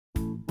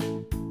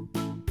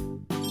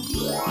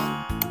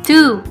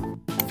2,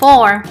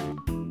 4,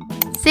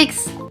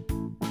 6,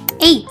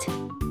 8,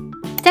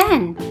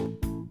 10,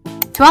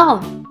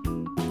 12,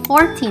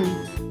 14,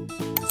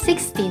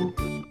 16,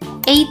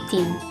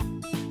 18,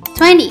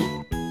 20,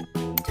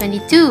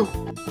 22,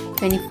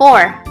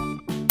 24,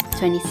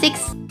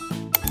 26,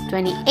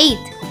 28,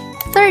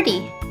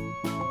 30,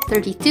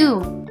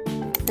 32,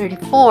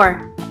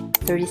 34,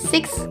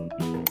 36,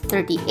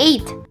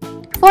 38,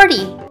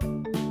 40,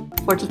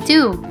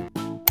 42,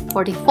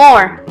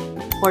 44,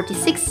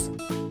 46,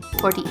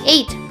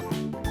 48,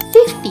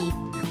 50,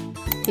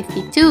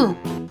 52,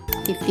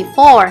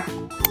 54,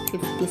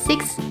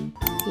 56,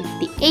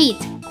 58,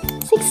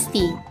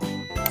 60,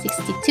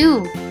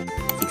 62,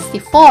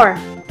 64,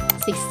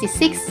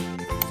 66,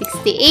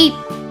 68,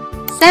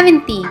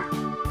 70,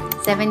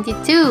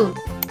 72,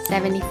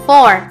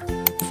 74,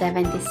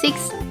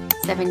 76,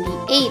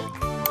 78,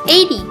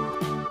 80,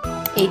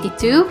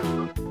 82,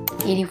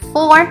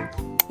 84,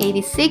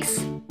 86,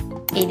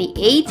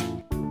 88,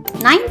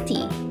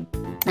 90,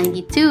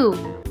 92,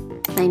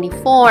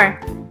 94,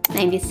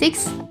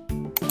 96,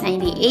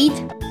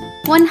 98,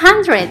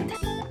 100,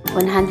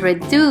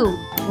 102,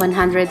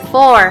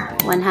 104,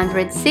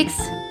 106,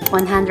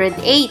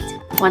 108,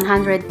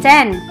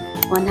 110,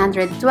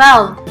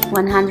 112,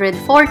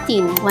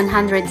 114,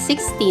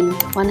 116,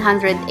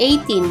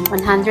 118,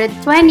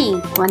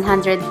 120,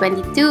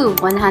 122,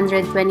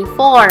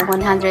 124,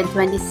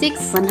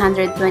 126,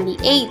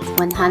 128,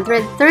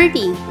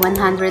 130,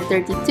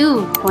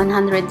 132,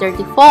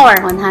 134,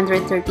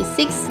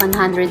 136,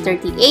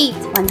 138,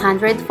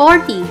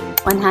 140,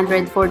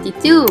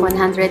 142,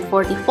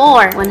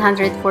 144,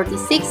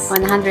 146,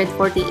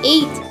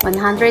 148,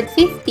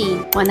 150,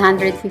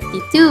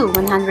 152,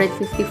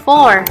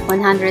 154,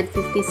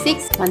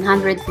 156,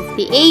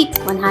 158,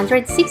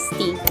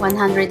 160,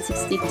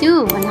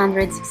 162,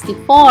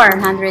 164,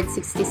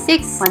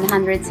 166,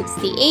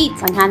 168,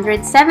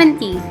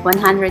 170,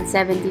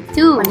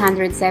 172,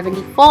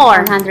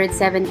 174,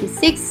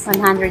 176,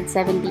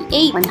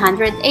 178,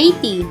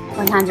 180,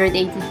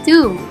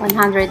 182,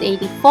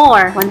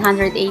 184,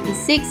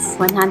 186,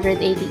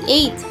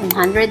 188,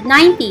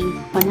 190,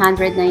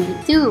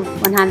 192,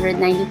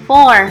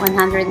 194,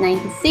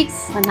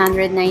 196,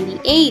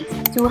 198,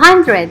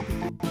 200,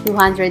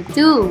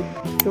 202,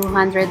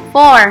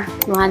 204,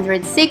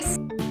 206,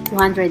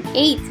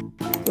 208,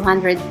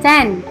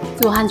 210,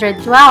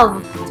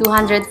 212,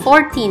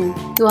 214,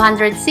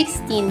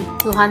 216,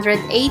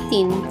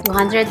 218,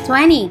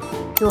 220,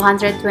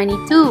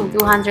 222,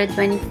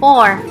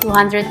 224,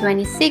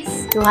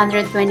 226,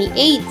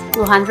 228,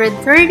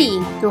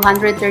 230,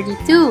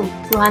 232,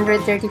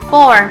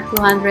 234,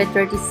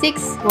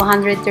 236,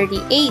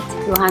 238,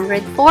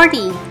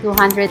 240,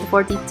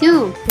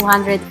 242,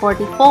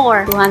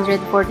 244,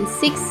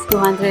 246,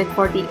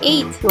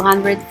 248,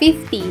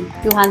 250,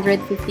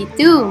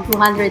 252,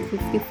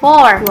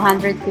 254,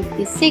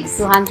 256,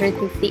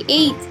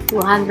 258,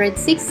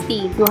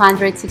 260,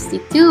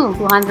 262,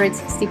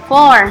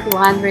 264,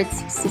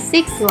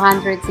 266,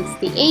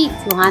 268,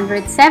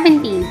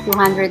 270,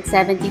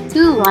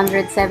 272,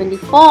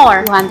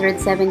 274,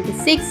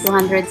 276,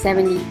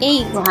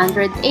 278,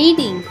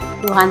 280,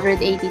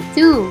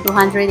 282,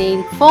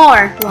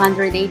 284,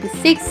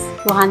 286,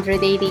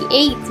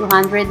 288,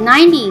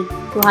 290,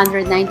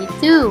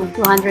 292,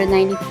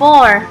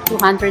 294,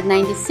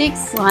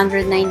 296,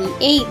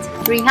 298,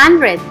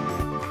 300,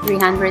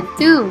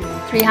 302,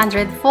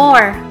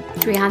 304,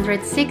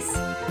 306,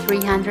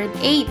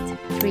 308,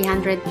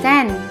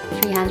 310,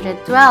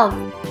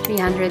 312,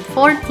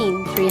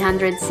 314,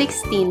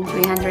 316,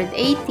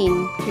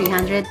 318,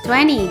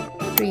 320,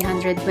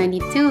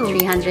 322,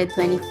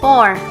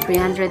 324,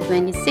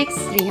 326,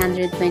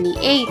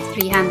 328,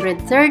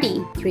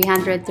 330,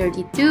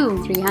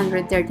 332,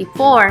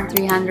 334,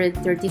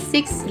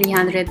 336,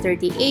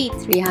 338,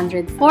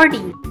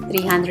 340,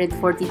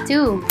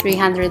 342,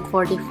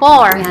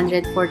 344,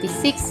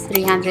 346,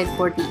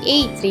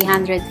 348,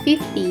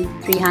 350,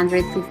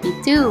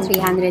 352,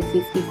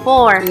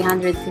 354,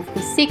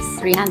 356,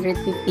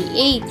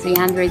 358,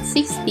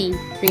 360,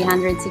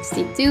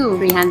 362,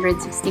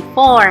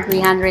 364,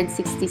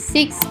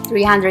 366,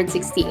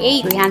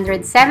 368,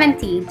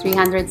 370,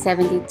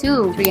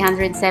 372,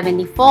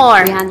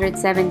 374,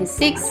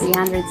 376,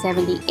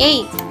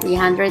 378,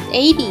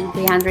 380,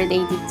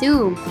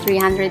 382,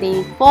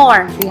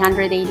 384,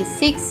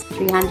 386,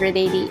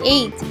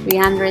 388,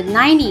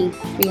 390,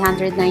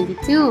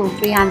 392,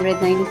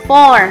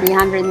 394,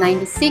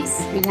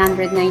 396,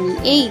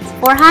 398,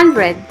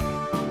 400,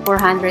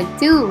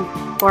 402,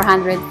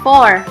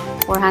 404,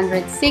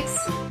 406,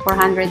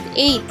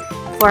 408,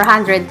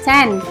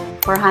 410,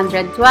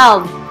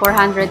 412,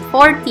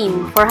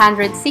 414,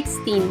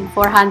 416,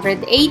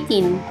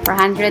 418,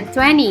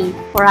 420,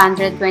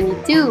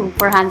 422,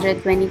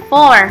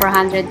 424,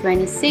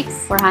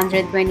 426,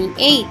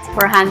 428,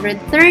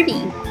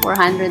 430,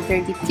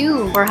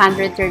 432,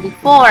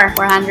 434,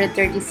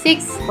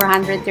 436,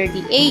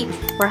 438,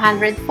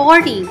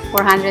 440,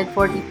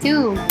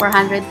 442,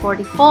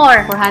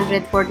 444,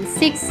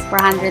 446,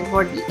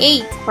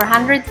 448,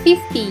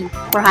 450,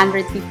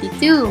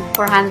 452,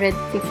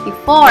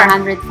 454,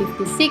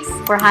 456,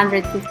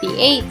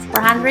 458,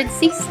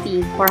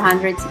 460,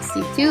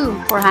 462,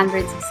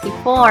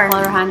 464,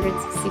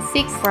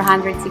 466,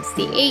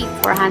 468,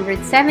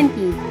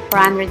 470,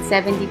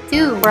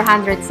 472,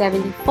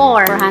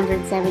 474,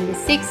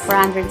 476,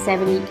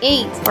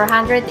 478,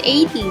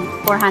 480,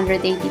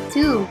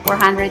 482,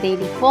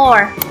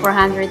 484,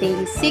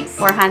 486,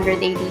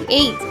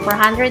 488,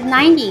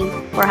 490,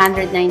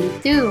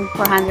 492,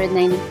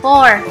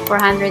 494,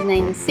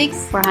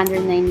 496,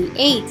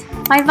 498,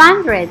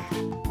 500,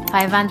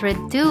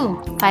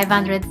 502,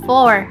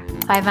 504,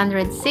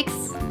 506,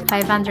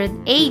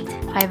 508,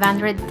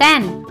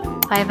 510,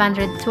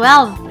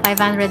 512,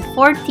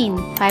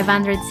 514,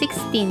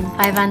 516,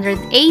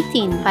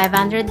 518,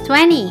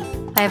 520,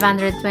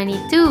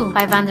 522,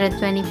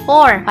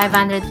 524,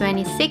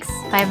 526,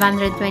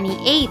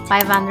 528,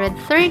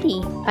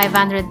 530,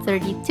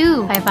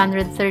 532,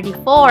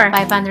 534,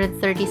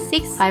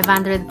 536,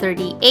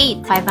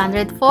 538,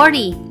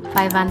 540,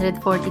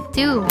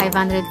 542,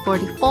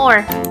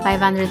 544,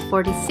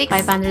 546,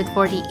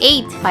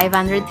 548,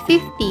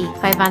 550,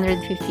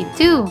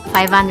 552,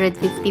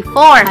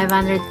 554,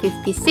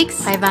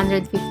 556,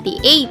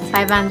 558,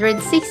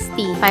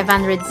 560,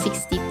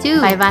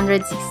 562,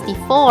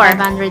 564,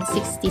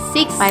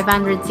 566,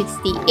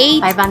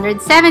 568,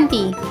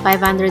 570,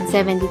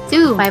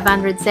 572,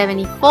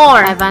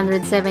 574,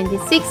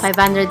 576,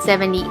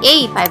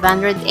 578,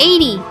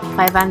 580,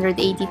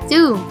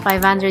 582,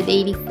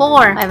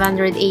 584,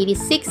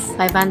 586,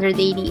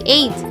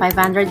 588,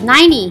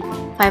 590,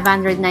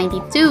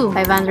 592,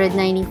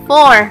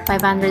 594,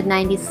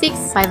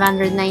 596,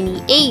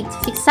 598,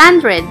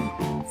 600,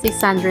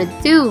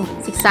 602,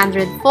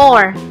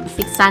 604,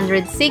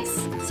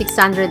 606,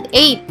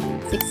 608,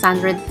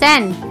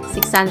 610,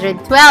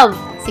 612,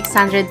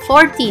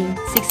 614,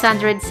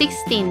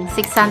 616,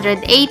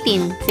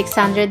 618,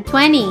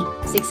 620,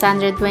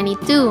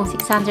 622,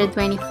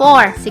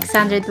 624,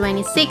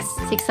 626,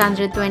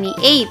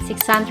 628,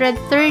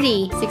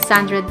 630,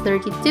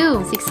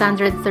 632,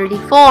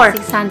 634,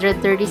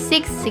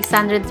 636,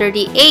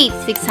 638,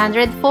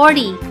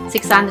 640,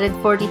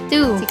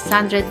 642,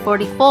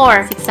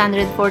 644,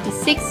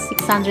 646,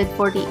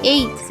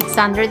 648,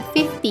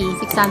 650,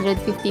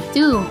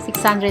 652,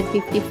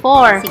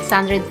 654,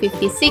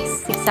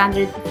 656,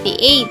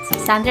 658,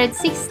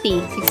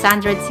 660,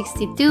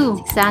 662,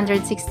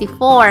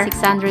 664,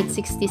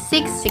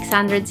 666,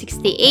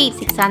 668,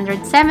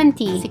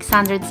 670,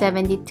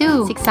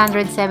 672,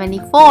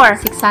 674,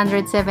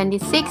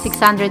 676,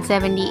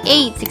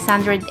 678,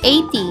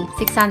 680,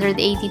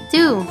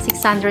 682,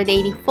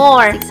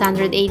 684,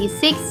 686,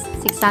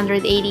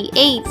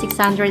 688,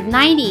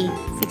 690,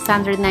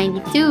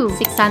 692,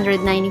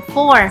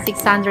 694,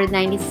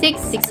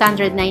 696,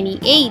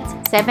 698,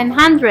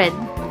 700,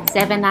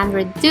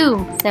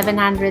 702,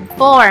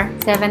 704,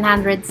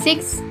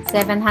 706,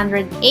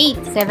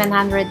 708,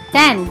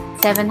 710,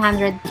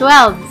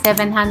 712,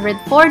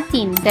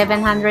 714,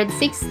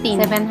 716,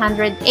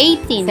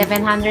 718,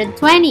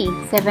 720,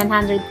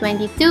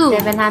 722,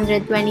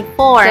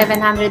 724,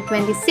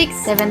 726,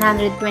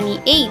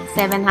 728,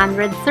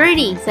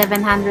 730,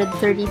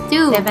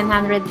 732,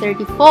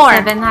 734,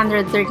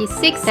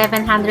 736,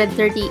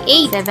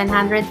 738,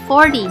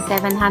 740,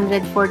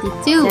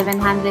 742,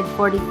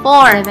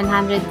 744,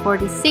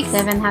 746,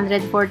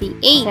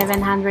 748,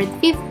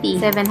 750,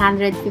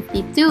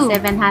 752,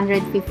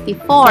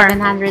 754,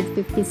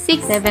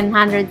 756,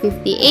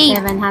 758,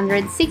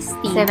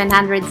 760,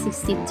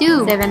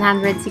 762,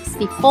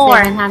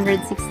 764,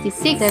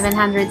 766,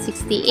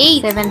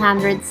 768,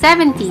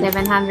 770,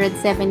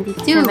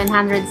 772,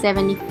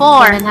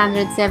 774,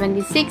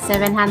 776,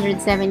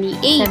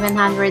 778,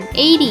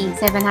 780,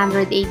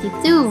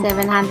 782,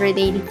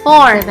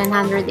 784,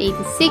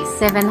 786,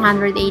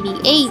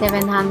 788,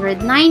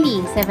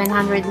 790,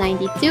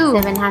 792,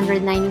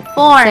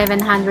 794,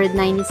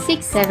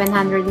 796,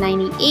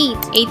 798,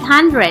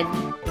 800,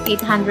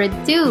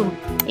 802,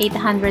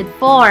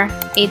 804,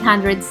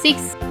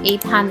 806,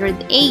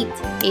 808,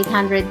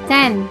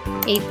 810,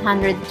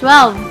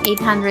 812,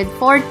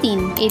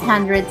 814,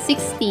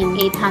 816,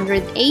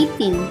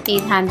 818,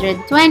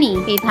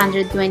 820,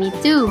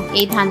 822,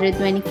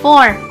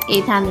 824,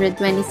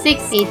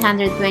 826,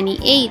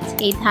 828,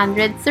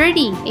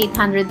 830,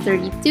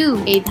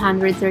 832,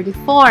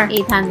 834,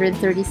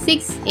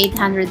 836,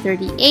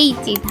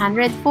 838,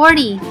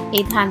 840,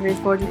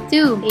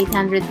 842,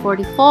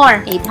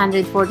 844,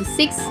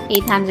 846,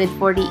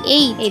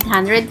 848,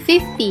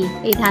 850,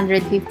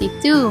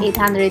 852,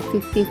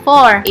 853,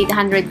 854,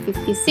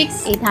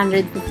 856,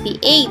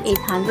 858,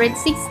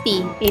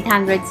 860,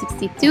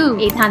 862,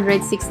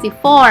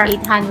 864,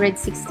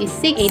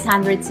 866,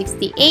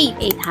 868,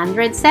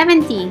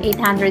 870,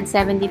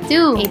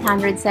 872,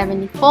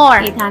 874,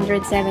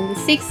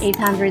 876,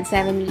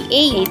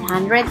 878,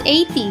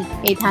 880,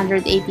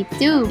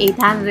 882,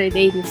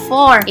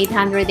 884,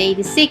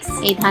 886,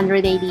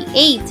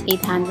 888,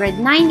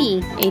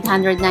 890,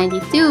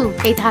 892,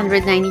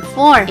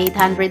 894,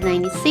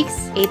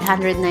 896,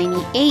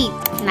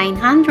 898,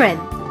 900,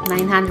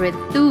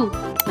 902,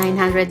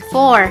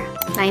 904,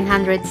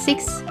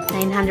 906,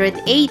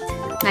 908,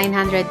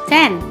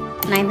 910,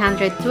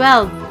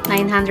 912,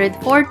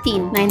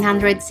 914,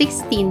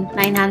 916,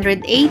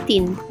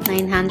 918,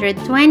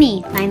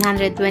 920,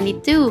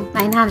 922,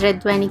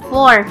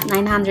 924,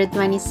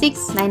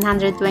 926,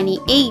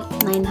 928,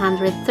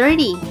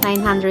 930,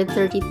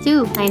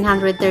 932,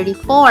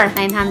 934,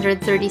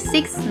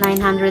 936,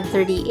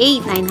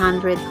 938,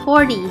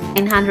 940,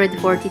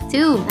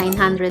 942,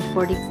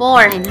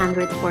 944,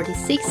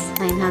 946,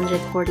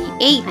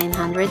 948,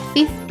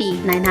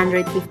 950,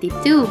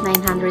 952,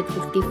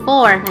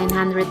 954,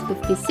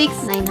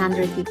 956,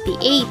 958,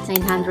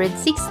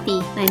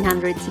 960,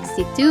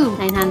 962,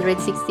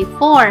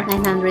 964,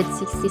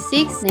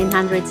 966,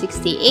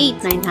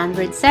 968,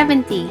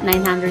 970,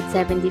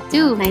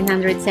 972,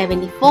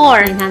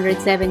 974,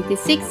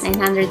 976,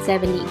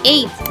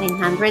 978,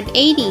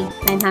 980,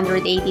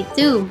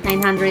 982,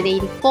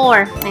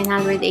 984,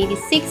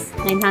 986,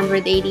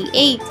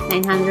 988,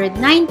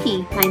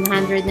 990,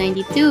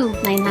 992,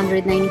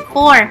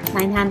 994,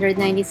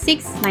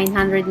 996,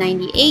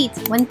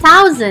 998,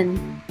 1000.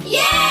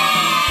 Yay!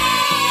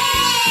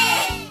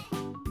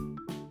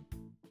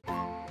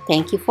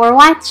 Thank you for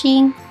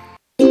watching.